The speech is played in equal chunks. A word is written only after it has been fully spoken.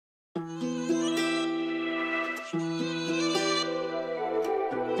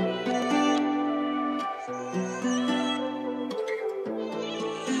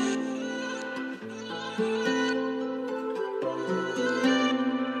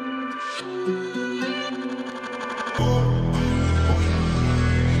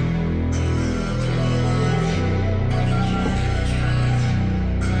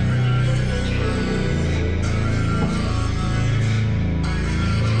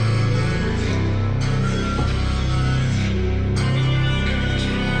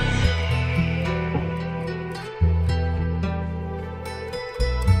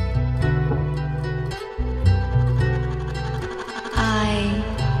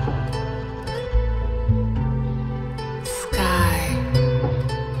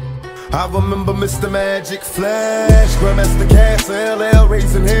I remember Mr. Magic Flash, Grandmaster Cass, LL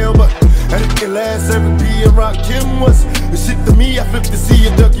raising hell, but I didn't last. Every P and Rock Kim was the shit to me. I flipped to see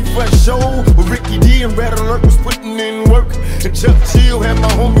a Dougie Fresh show with Ricky D and Red Alert was putting in work. And Chuck Chill had my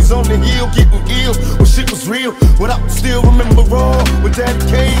homies on the hill getting ill when shit was real. What I still remember raw with Daddy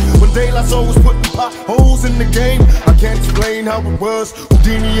Kane when De La Soul was putting potholes in the game. I can't explain how it was.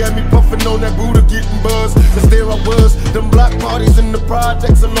 Houdini had me puffing on that Buddha getting buzzed. Cause there I was, them block parties in the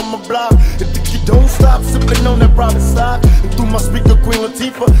projects and on my block. And think you don't stop sipping on that private stock. And through my speaker, Queen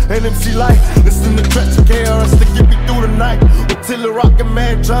Latifah and MC Light, listen to Treacher KRS to get me through the night. Until the Rock and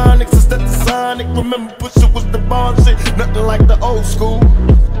Madronics, it's that the Sonic. Remember Pusha was the bomb shit, nothing like the old school.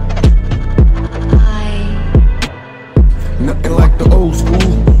 Nothing like the old school.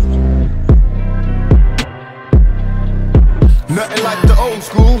 Nothing like the old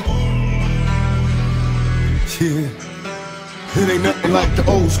school. Yeah, it ain't nothing like the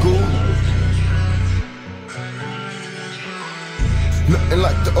old school. Nothing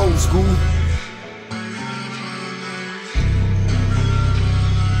like the old school.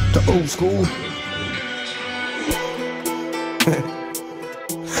 The old school.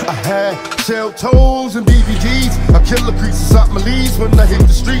 I had shell toes and BBGs. I kill the creases out my leaves when I hit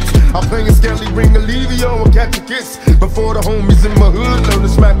the streets. I'm playing Skelly, Ring Olivio, and Catch a Kiss. Before the homies in my hood learned to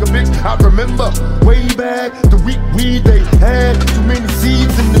smack a bitch. I remember way back the week weed they had. Too many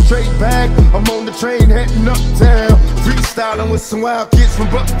seeds in the trade bag. I'm on the train heading uptown, freestyling with some wild kids from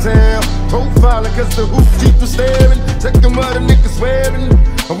Bucktown. Profiling cause the hoop keep was staring. Checking what the niggas wearing.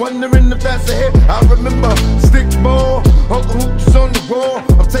 I'm wondering if that's ahead. I remember stick ball, Uncle Hoops on the wall.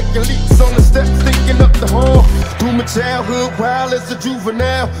 I'm taking leaps on the steps, thinking up the hall. Through my childhood, wild as a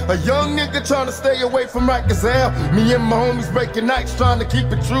juvenile. A young nigga trying to stay away from Rikers Hell. Me and my homies breaking nights, trying to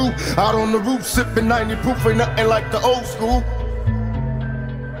keep it true. Out on the roof, sipping 90 proof, ain't nothing like the old school.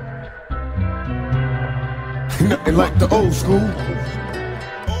 Ain't nothing like the old school.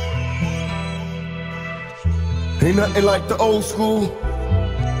 Ain't nothing like the old school.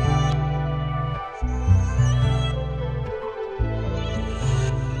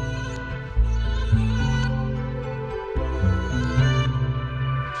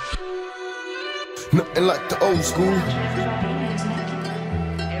 Nothing like the old school.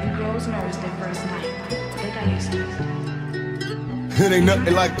 Every girl's nervous their first night. They got used to it. It ain't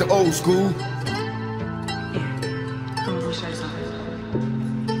nothing like the old school. Yeah. Come on, show you something.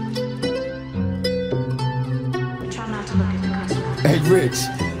 Try not to look at the customer. Hey, Rich,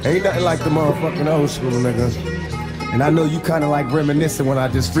 ain't nothing like the motherfucking old school, nigga. And I know you kinda like reminiscing when I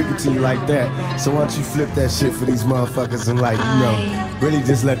just freak it to you like that. So why don't you flip that shit for these motherfuckers and like, you know, really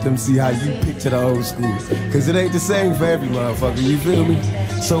just let them see how you picture the old school. Cause it ain't the same for every motherfucker, you feel me?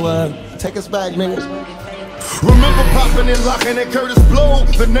 So take us back, nigga. Remember popping and locking at Curtis Blow,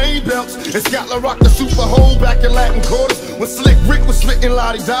 the name belts, and Scotland rocked the Super Hole back in Latin quarters. When Slick Rick was spitting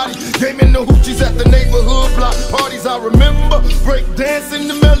Lottie Dottie, gaming the hoochies at the neighborhood block parties. I remember break dancing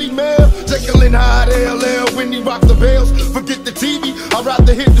the Melly Mel, Jekyll and Hyde LL when he rocked the bells. Forget the TV, I'd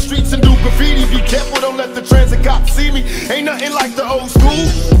rather hit the streets and do graffiti. Be careful, don't let the transit cops see me. Ain't nothing like the old school.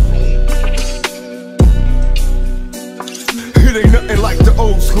 It ain't nothing like the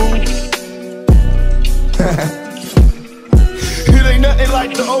old school. It ain't nothing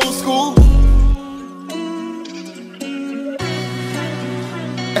like the old school.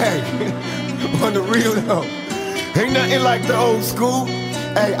 Hey, on the real though, ain't nothing like the old school.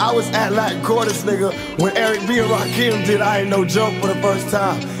 Hey, I was at Latin Quarters, nigga, when Eric B and Rakim did I Ain't No Joke for the first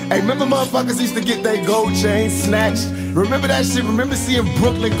time. Hey, remember motherfuckers used to get their gold chains snatched? Remember that shit? Remember seeing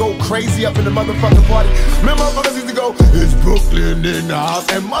Brooklyn go crazy up in the motherfucking party? Remember motherfuckers used to go, it's Brooklyn in the house,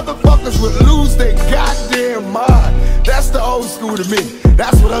 and motherfuckers would lose their goddamn mind. That's the old school to me.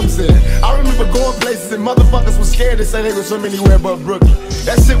 That's what I'm saying. I remember going places and motherfuckers were scared to say they was from anywhere but Brooklyn.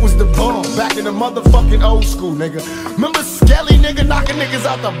 That shit was the bomb back in the motherfucking old school, nigga. Remember Galley nigga knocking niggas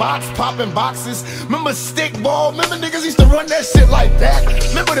out the box, popping boxes. Remember stickball? Remember niggas used to run that shit like that?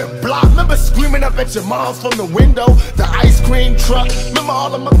 Remember the block? Remember screaming up at your moms from the window? The ice cream truck?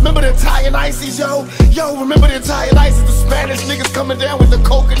 Remember the Italian ices, yo? Yo, remember the Italian ices? The Spanish niggas coming down with the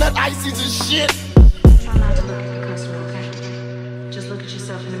coconut ices and shit? Try not to look at the customer, okay? Just look at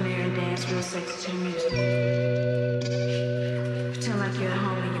yourself in the mirror and dance real sexy to the music. Pretend like you're at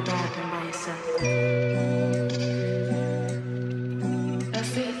home in your bathroom by yourself.